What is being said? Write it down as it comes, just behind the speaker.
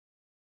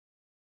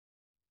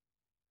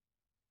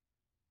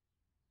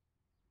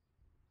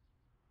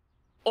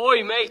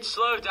Oi, mate,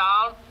 slow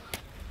down.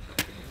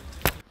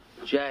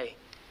 Jay,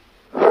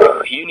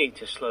 you need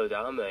to slow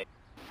down, mate.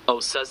 Oh,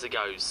 says the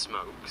guy who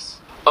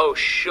smokes. Oh,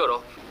 shut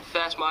up.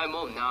 First my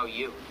mum, now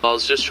you. I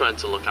was just trying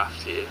to look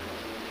after you.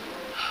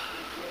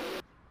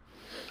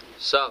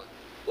 So,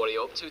 what are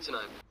you up to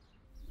tonight?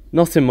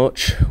 Nothing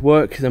much.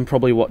 Work, then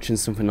probably watching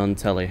something on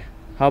telly.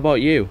 How about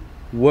you?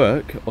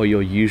 Work or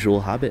your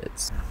usual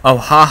habits? Oh,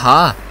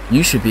 haha,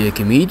 you should be a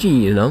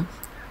comedian, you know.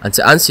 And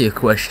to answer your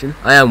question,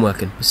 I am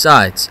working.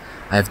 Besides,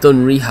 I have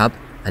done rehab,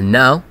 and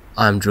now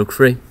I am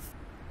drug-free.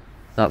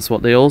 That's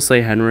what they all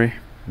say, Henry.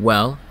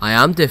 Well, I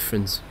am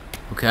different,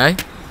 okay?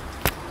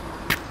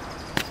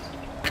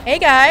 Hey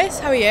guys,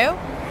 how are you?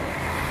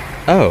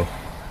 Oh.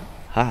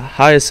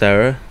 Hi,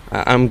 Sarah.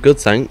 I'm good,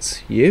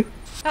 thanks. You?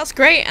 That's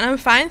great, and I'm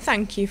fine,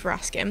 thank you for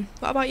asking.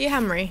 What about you,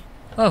 Henry?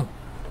 Oh,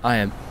 I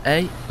am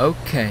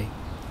A-okay.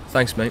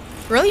 Thanks, mate.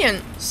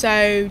 Brilliant.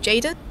 So,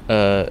 Jaden?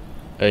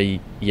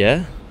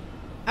 Yeah?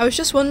 I was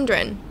just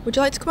wondering, would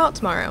you like to come out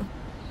tomorrow?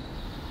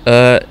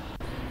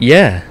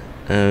 Yeah.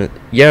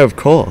 Yeah, of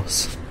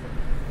course.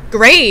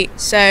 Great.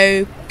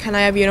 So, can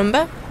I have your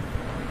number?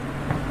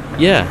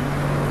 Yeah.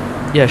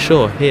 Yeah,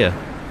 sure, here.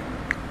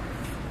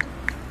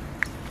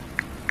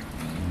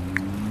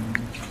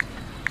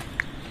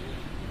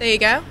 There you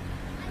go.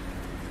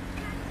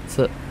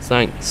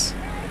 Thanks.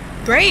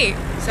 Great.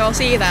 So, I'll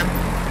see you then.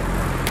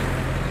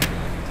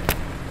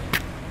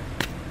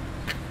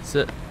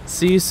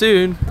 See you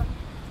soon.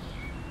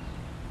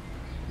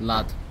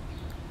 Lad,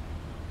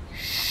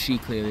 she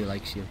clearly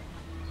likes you.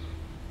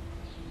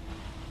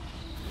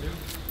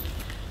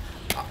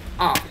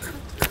 Oh,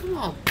 come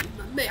on.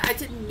 Mate, I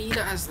didn't mean it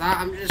as that.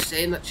 I'm just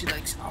saying that she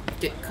likes... Oh,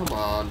 come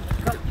on.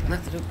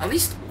 At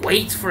least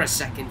wait for a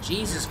second.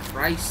 Jesus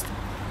Christ.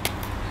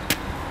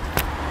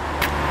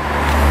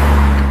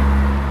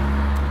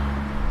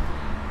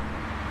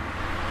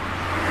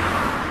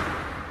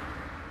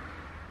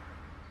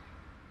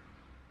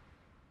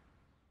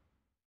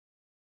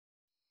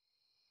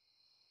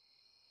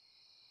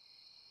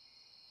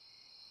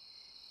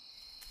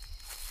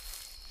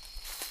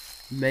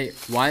 Mate,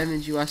 why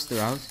haven't you asked her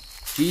out?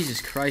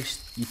 Jesus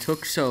Christ, you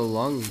took so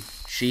long.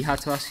 She had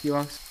to ask you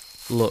out.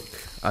 Look,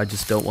 I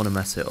just don't want to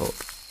mess it up.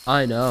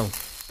 I know,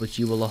 but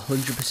you will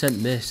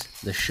 100% miss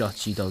the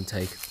shots you don't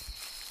take.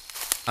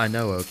 I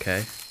know,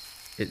 okay?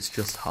 It's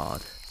just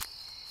hard.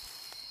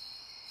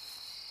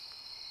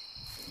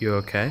 You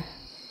okay?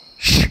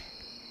 Shh!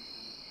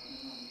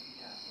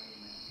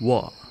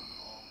 What?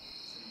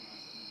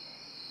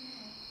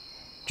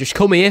 Just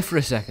come here for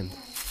a second.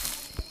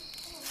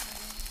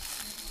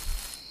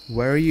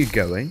 Where are you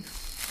going?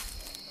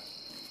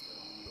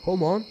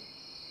 Come on.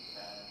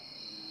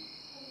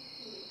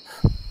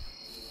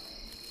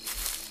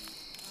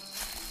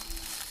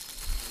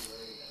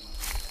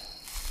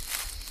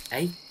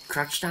 Hey,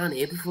 crouch down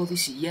here before they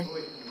see you.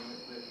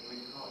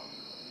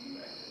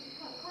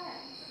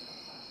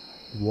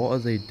 What are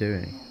they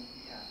doing?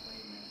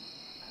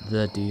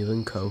 They're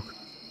dealing coke.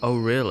 Oh,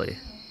 really?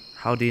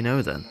 How do you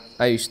know then?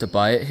 I used to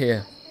buy it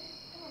here.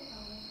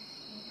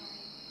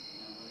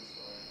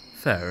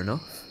 Fair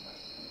enough.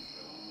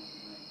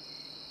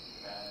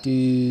 Do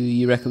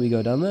you reckon we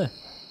go down there?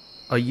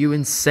 Are you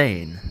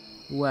insane?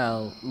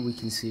 Well, we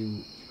can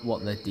see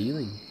what they're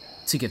dealing.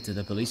 To give to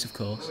the police, of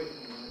course.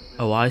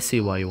 Oh, I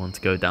see why you want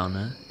to go down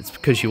there. It's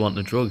because you want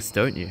the drugs,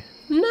 don't you?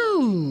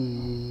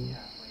 No,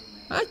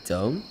 I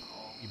don't.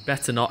 You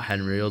better not,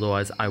 Henry,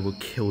 otherwise I will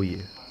kill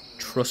you.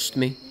 Trust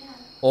me,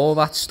 all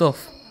that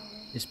stuff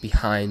is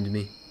behind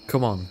me.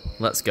 Come on,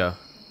 let's go.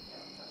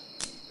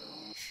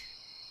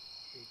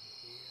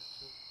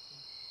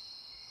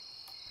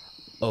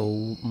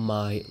 Oh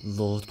my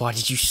lord, why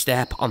did you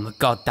step on the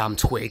goddamn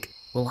twig?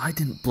 Well, I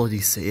didn't bloody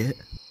see it.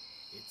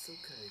 It's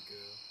okay, girl.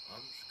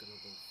 I'm just gonna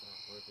go find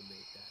whoever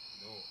made that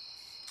noise.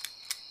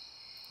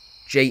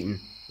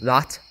 Jayton,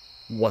 that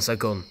was a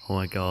gun. Oh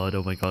my god,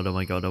 oh my god, oh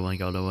my god, oh my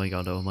god, oh my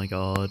god, oh my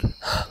god.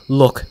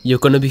 Look, you're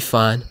gonna be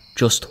fine.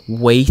 Just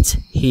wait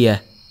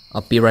here.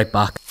 I'll be right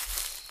back.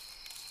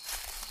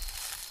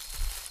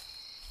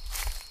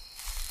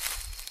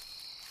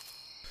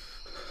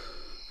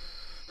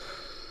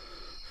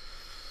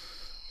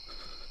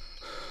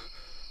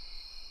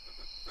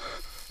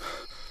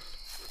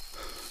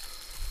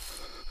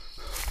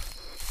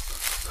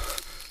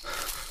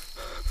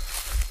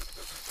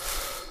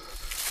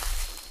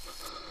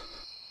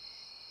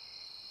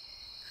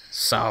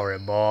 Sorry,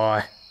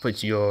 boy,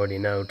 but you already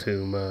know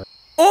too much.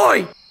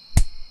 Oi!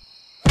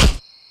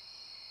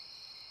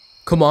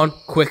 Come on,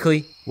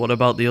 quickly. What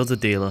about the other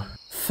dealer?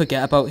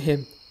 Forget about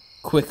him.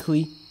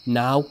 Quickly,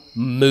 now,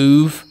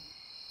 move.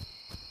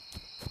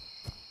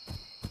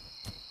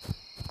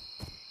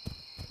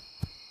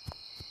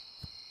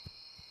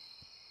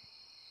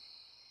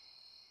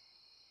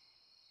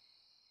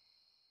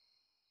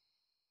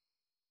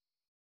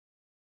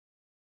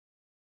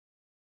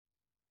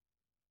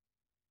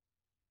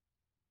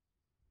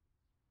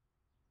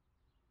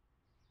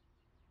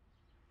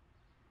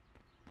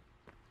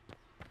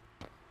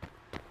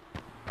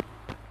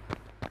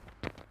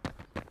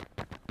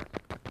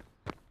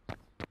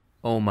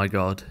 Oh my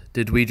god,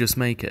 did we just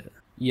make it?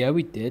 Yeah,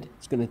 we did.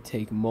 It's gonna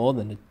take more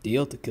than a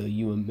deal to kill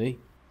you and me.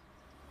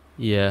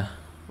 Yeah.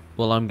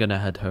 Well, I'm gonna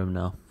head home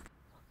now.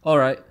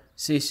 Alright,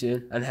 see you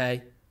soon. And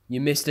hey,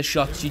 you miss the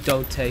shots you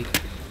don't take.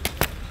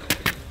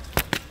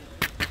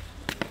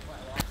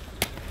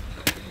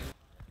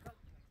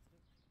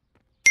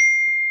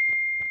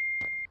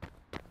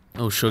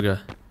 Oh,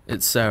 sugar.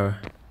 It's Sarah.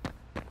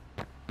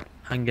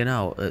 Hanging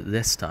out at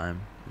this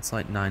time. It's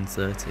like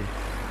 9:30.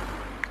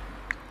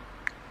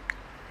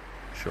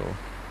 Sure.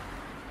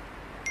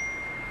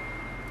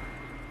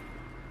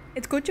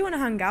 It's good you want to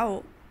hang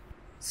out.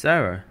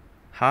 Sarah,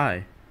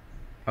 hi.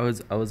 I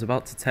was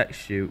about to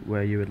text you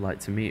where you would like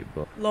to meet,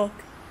 but Look,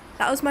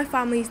 that was my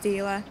family's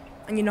dealer,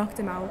 and you knocked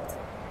him out.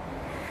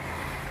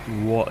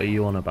 what are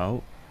you on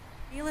about?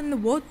 Deal in the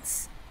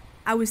woods.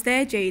 I was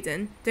there,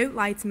 Jaden. Don't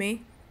lie to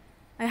me.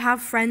 I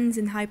have friends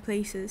in high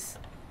places.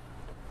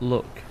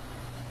 Look,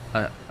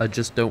 I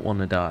just don't want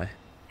to die.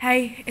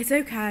 Hey, it's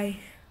okay.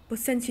 But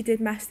since you did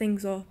mess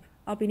things up,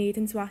 I'll be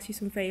needing to ask you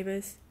some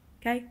favours.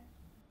 Okay?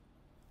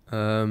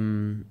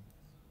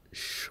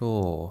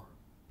 Sure.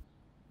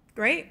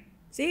 Great.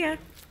 See ya.